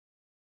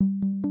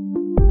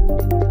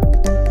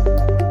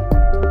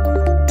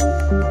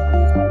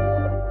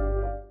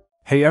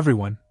Hey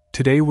everyone,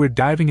 today we're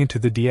diving into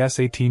the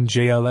DS18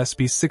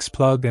 JL-SB6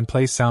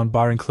 plug-and-play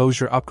soundbar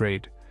enclosure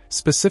upgrade,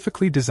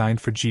 specifically designed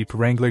for Jeep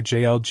Wrangler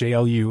JL,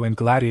 JLU and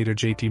Gladiator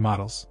JT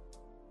models.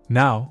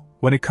 Now,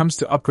 when it comes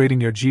to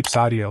upgrading your Jeep's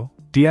audio,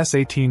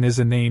 DS18 is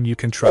a name you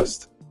can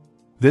trust.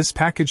 This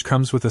package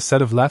comes with a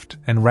set of left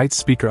and right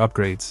speaker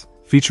upgrades,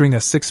 featuring a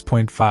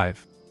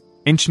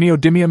 6.5-inch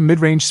neodymium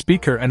mid-range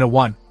speaker and a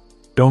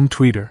 1-dome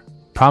tweeter,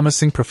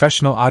 promising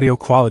professional audio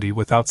quality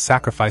without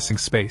sacrificing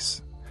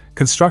space.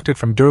 Constructed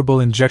from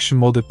durable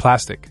injection-molded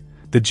plastic,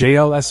 the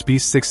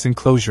JL-SB6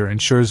 enclosure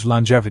ensures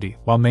longevity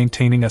while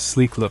maintaining a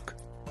sleek look.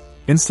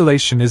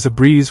 Installation is a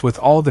breeze with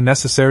all the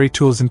necessary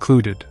tools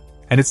included,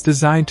 and it's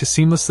designed to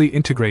seamlessly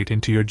integrate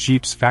into your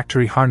Jeep's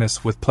factory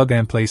harness with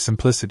plug-and-play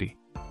simplicity.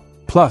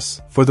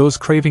 Plus, for those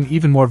craving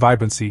even more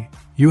vibrancy,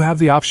 you have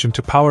the option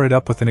to power it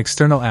up with an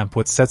external amp.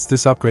 What sets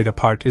this upgrade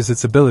apart is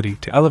its ability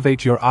to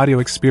elevate your audio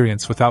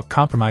experience without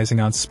compromising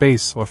on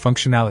space or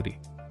functionality.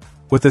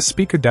 With a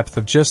speaker depth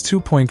of just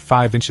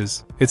 2.5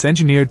 inches, it's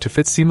engineered to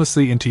fit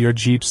seamlessly into your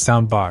Jeep's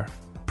soundbar,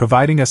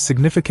 providing a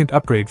significant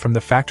upgrade from the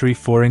factory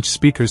 4-inch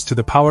speakers to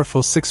the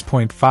powerful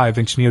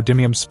 6.5-inch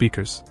neodymium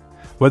speakers.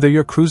 Whether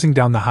you're cruising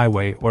down the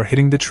highway or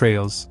hitting the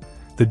trails,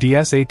 the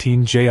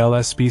DS18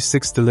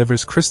 JL-SB6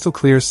 delivers crystal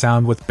clear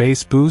sound with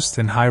bass boost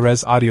and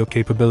high-res audio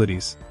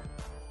capabilities,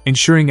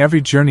 ensuring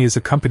every journey is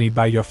accompanied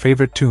by your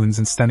favorite tunes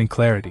in stunning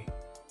clarity.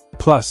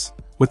 Plus,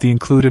 with the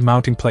included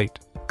mounting plate,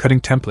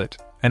 cutting template,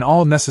 and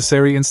all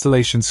necessary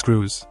installation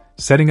screws,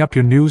 setting up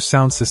your new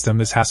sound system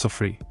is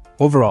hassle-free.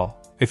 Overall,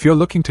 if you're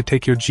looking to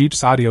take your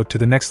Jeep's audio to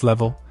the next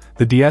level,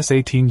 the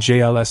DS18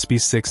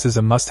 JL-SB6 is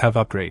a must-have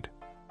upgrade.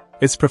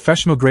 Its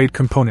professional-grade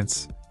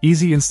components,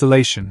 easy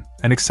installation,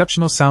 and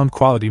exceptional sound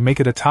quality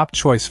make it a top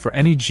choice for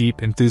any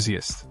Jeep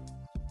enthusiast.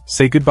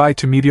 Say goodbye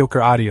to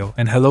mediocre audio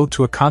and hello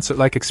to a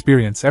concert-like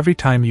experience every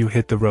time you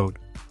hit the road.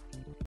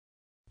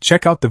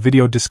 Check out the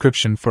video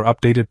description for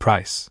updated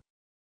price.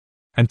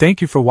 And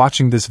thank you for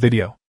watching this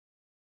video.